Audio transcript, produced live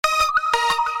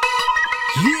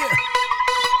Yeah,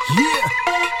 yeah.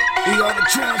 ER the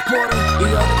transporter,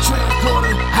 Agent8,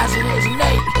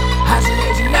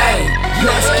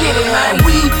 let's get it, man.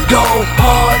 We go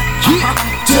hard,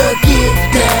 to get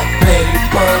that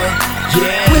paper.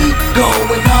 Yeah, we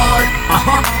going hard,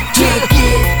 to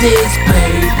get this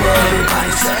paper.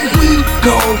 Everybody say we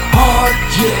go hard,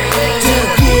 to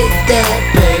get that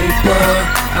paper.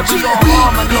 We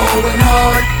going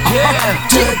hard,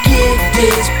 to get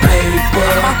this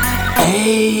paper.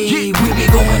 Hey, we be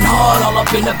going hard all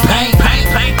up in the paint.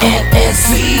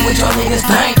 NSC, what y'all niggas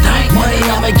think? Money,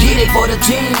 I'ma get it for the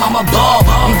team, I'ma ball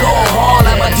and go hard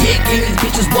like my dick in these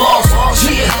bitches' balls.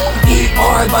 Yeah,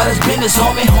 ER about his business,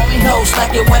 homie. No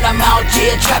slacking when I'm out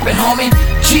here trapping, homie.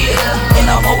 Yeah, and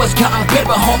I'm always counting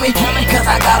paper, homie. Cause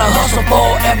I gotta hustle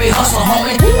for every hustle,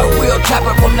 homie. A real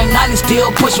trapper from the 90s still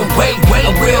pushing weight.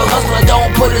 A real hustler don't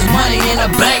put his money in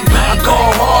the bank. I go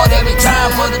hard every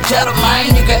time for the cheddar,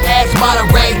 man. You can ask by the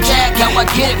Ray Jack how I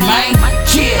get it, man.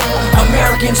 Yeah,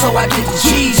 American, so I get the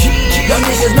cheese. Young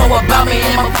niggas know about me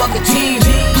and my fucking team.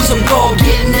 Do some gold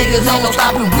getting niggas, ain't no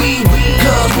stopping weed.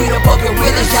 Cause we the fucking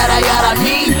realest, yada yada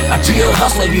me. A real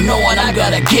hustler, you know, and I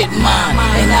gotta get mine.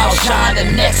 And I'll shine the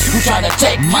next who tryna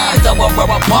take mine. Double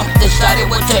rubber bump, this shawty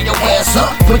will tear your ass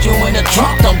up. Put you in the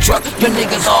trunk, dump truck. Your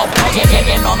niggas all fucking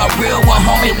hanging on a real one,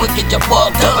 homie. We'll get you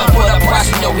fucked up and put a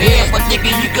price in your head. But nigga,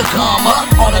 you can come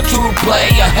up on a true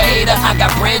player hater. I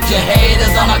got bread, you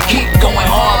haters. I'ma keep going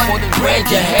hard for the bread,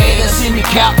 you haters. See me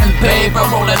counting paper,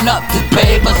 rolling up the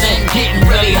papers and getting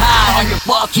really high on your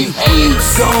fucking haters.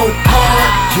 So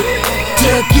hard,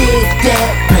 to get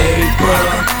that paper.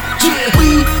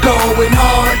 We going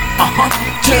hard,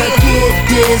 to get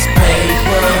this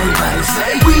paper. Everybody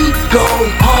say we go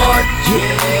hard, to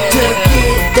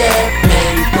get that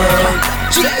paper.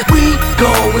 We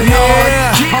going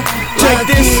hard, to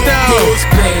get this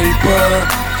paper.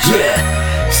 Yeah.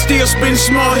 Still spitting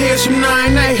small hits from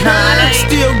 9-8.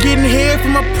 Still getting head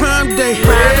from my prime day.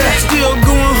 Still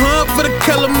going hard for the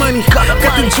color money. Got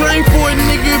the drain for a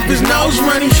nigga if his nose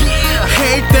running.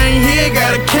 Everything here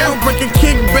got a count, break a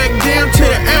kick back down to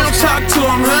the ounce. Talk to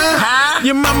him, huh?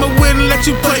 Your mama wouldn't let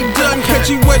you play duck, cause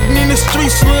you wasn't in the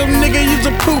streets, little nigga, you's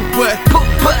a poop butt.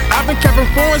 I've been capping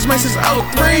foreigns, man, since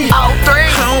 03. I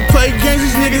don't play games,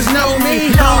 these niggas know me.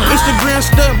 On Instagram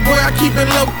stuff, boy, I keep it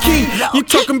low key. You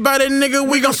talking about it, nigga,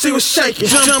 we gon' see what's shaking.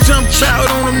 Jump out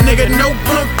on them, nigga, no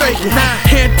pump faking.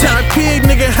 Hand tie pig,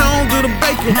 nigga, I don't do the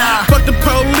bacon. Fuck the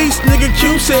police, nigga,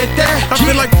 Q said that. I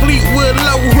feel like Fleetwood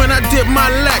Low when I dip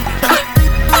my lack.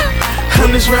 I'm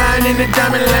just riding in the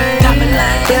diamond lane.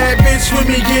 Bad bitch with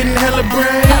me getting hella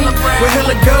brain. With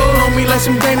hella gold on me like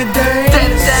some Dana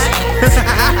Danes.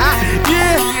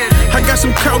 Yeah, I got some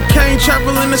cocaine,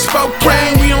 traveling to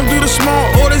Spokane. We don't do the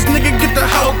small orders, nigga, get the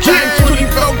whole gang.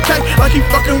 24K, like he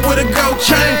fucking with a gold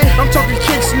chain. I'm talking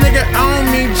kicks, nigga, I don't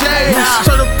mean J's.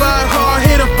 Certified hard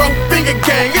hitter, 4-finger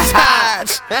gang, it's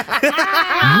Hodge.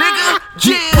 Nigga,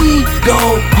 we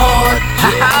go hard,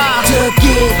 to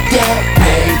get that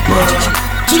paper.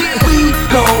 We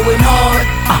going hard,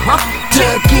 to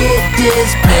get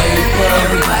this paper.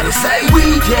 Everybody say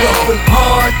we go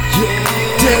hard, to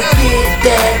get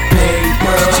that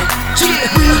paper.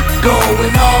 We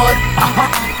going hard,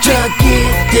 to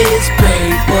get this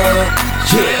paper.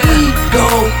 We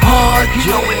go hard,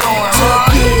 to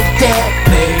get that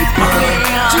paper.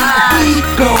 We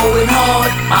going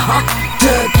hard,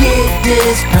 to get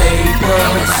this paper.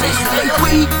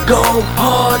 We go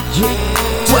hard, to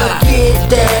get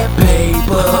that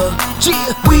paper.